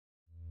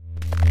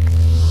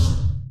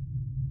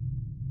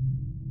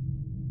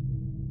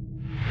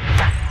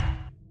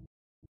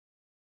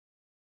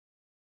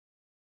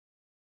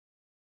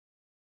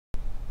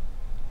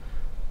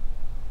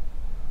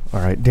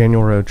Alright,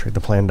 Daniel Rowe,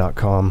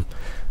 TradeThePlan.com.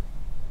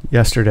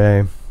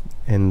 Yesterday,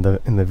 in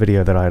the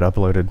video that I had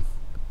uploaded,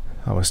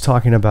 I was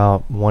talking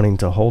about wanting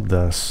to hold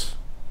this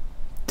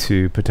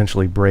to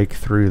potentially break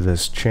through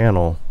this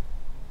channel,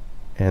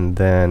 and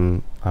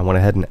then I went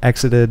ahead and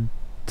exited,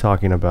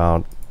 talking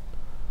about,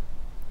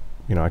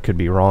 I could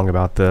be wrong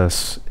about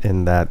this,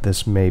 in that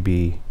this may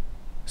be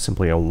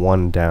simply a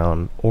 1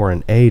 down or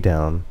an A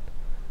down,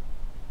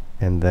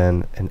 and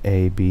then an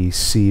A, B,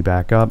 C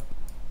back up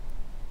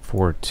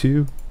for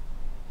 2,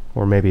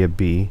 or maybe a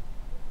B,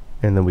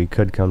 and then we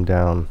could come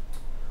down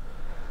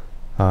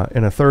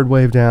in a third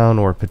wave down,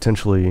 or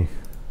potentially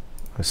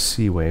a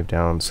C wave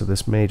down. So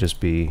this may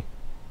just be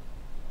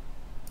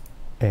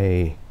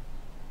A,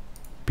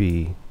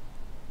 B,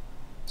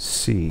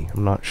 C.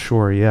 I'm not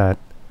sure yet,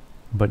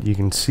 but you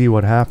can see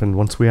what happened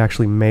once we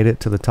actually made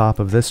it to the top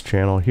of this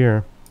channel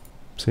here.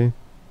 See?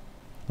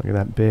 Look at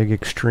that big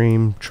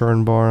extreme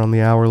churn bar on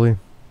the hourly.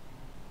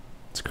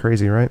 It's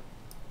crazy, right?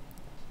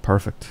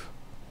 Perfect.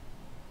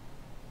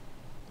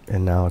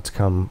 And now it's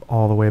come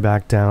all the way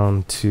back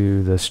down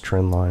to this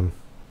trend line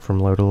from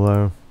low to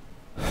low.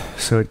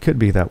 So it could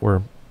be that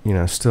we're,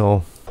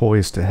 still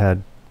poised to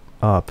head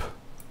up,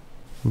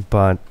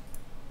 but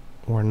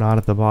we're not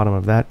at the bottom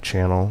of that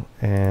channel,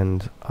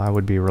 and I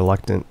would be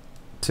reluctant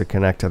to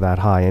connect to that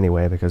high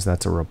anyway, because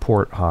that's a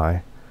report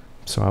high.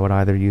 So I would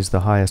either use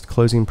the highest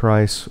closing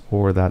price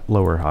or that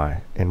lower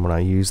high. And when I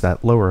use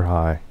that lower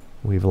high,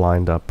 we've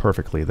lined up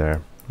perfectly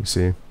there. You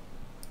see?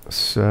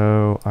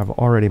 So I've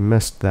already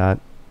missed that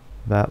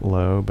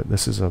low, but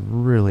this is a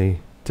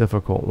really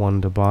difficult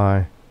one to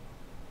buy.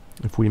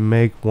 If we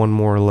make one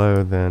more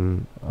low,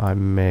 then I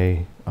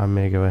may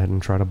go ahead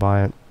and try to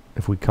buy it.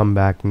 If we come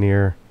back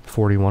near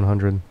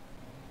 4100.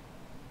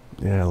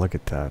 Yeah, look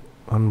at that.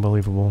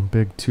 Unbelievable.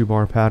 Big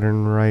 2-bar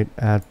pattern right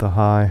at the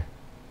high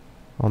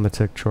on the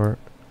tick chart.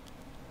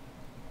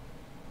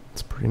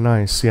 It's pretty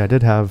nice. See, I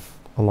did have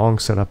a long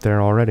setup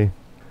there already,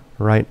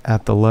 right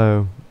at the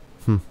low.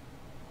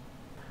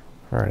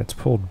 Alright, it's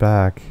pulled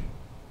back.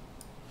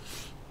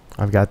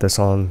 I've got this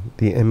on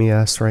the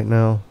MES right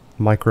now,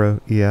 micro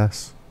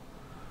ES.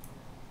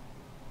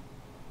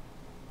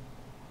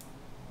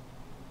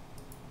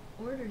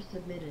 Order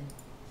submitted.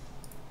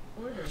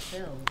 Order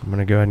filled. I'm going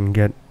to go ahead and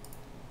get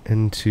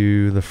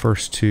into the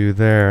first 2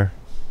 there,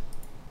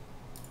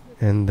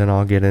 and then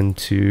I'll get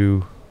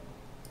into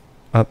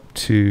up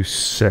to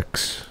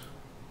 6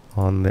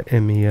 on the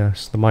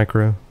MES, the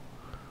micro.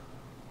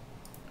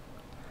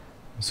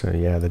 So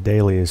yeah, the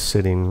daily is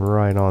sitting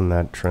right on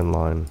that trend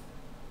line.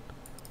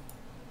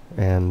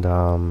 And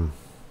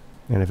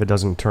if it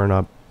doesn't turn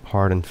up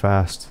hard and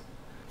fast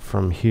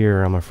from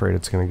here, I'm afraid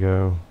it's going to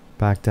go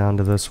back down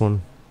to this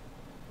one.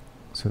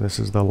 So this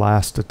is the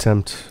last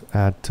attempt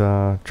at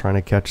trying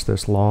to catch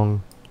this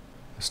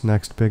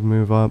next big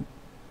move up.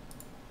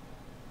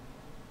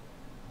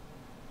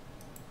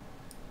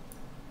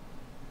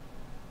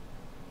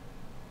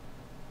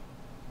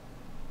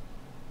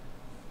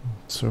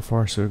 So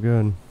far, so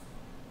good.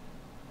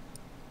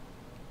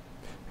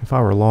 If I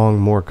were long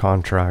more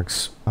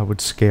contracts, I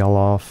would scale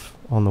off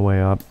on the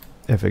way up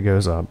if it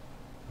goes up.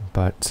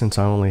 But since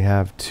I only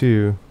have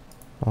 2,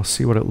 I'll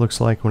see what it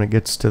looks like when it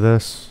gets to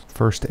this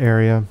first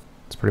area.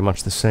 It's pretty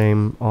much the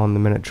same on the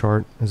minute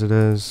chart as it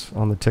is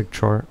on the tick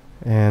chart.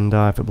 And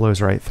if it blows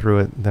right through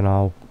it, then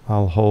I'll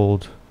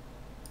hold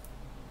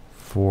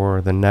for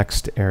the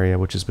next area,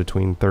 which is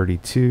between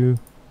 32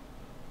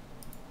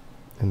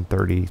 and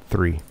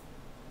 33.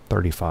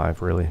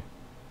 35, really.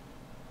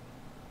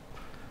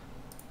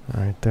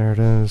 Alright, there it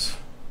is.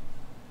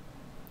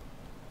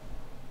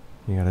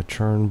 You got a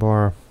churn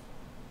bar.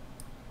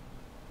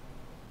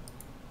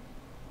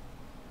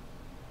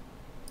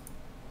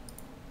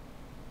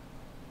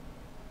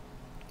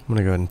 I'm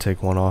gonna go ahead and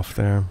take one off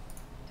there.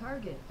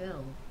 Target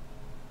filled.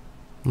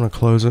 I'm gonna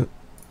close it.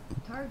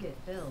 Target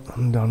filled.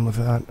 I'm done with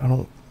that. I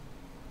don't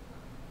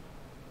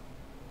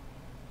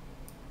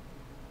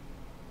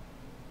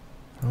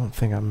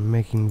think I'm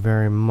making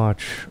very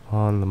much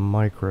on the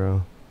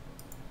micro.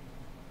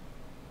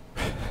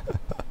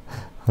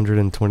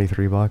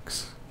 123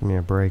 bucks. Give me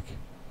a break.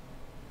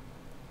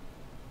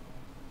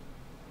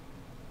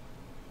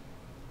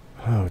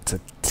 Oh, it's a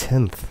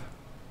 1/10.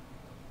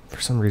 For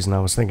some reason I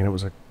was thinking it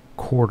was a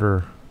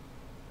quarter.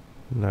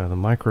 No, the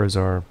micros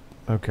are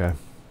okay.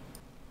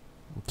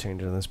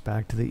 Changing this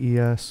back to the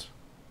ES.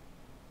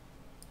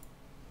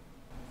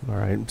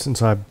 Alright,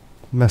 since I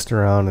messed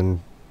around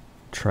and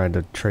tried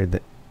to trade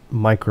the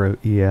micro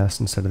ES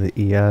instead of the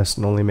ES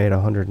and only made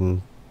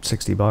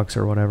 160 bucks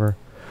or whatever,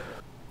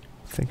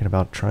 thinking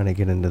about trying to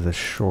get into this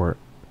short.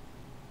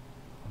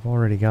 I've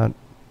already got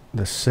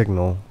the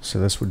signal, so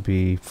this would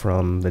be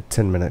from the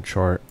 10-minute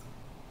chart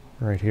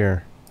right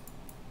here.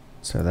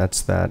 So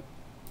that's that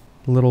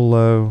little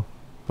low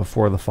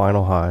before the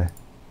final high,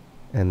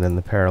 and then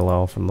the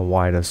parallel from the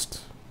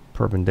widest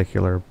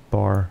perpendicular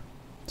bar.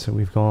 So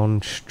we've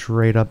gone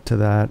straight up to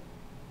that.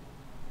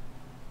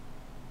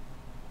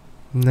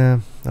 Nah,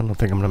 I don't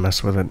think I'm gonna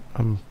mess with it.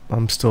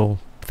 I'm still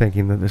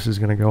thinking that this is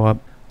gonna go up.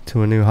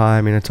 to a new high.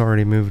 I mean, it's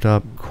already moved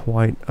up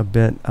quite a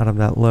bit out of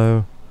that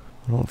low.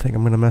 I don't think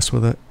I'm going to mess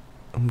with it.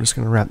 I'm just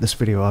going to wrap this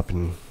video up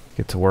and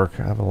get to work.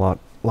 I have a lot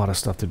of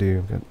stuff to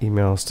do. Got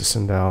emails to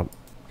send out.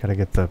 Got to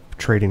get the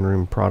trading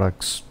room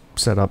products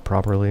set up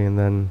properly and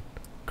then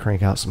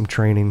crank out some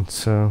training.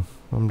 So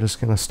I'm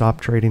just going to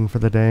stop trading for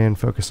the day and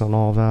focus on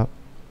all of that.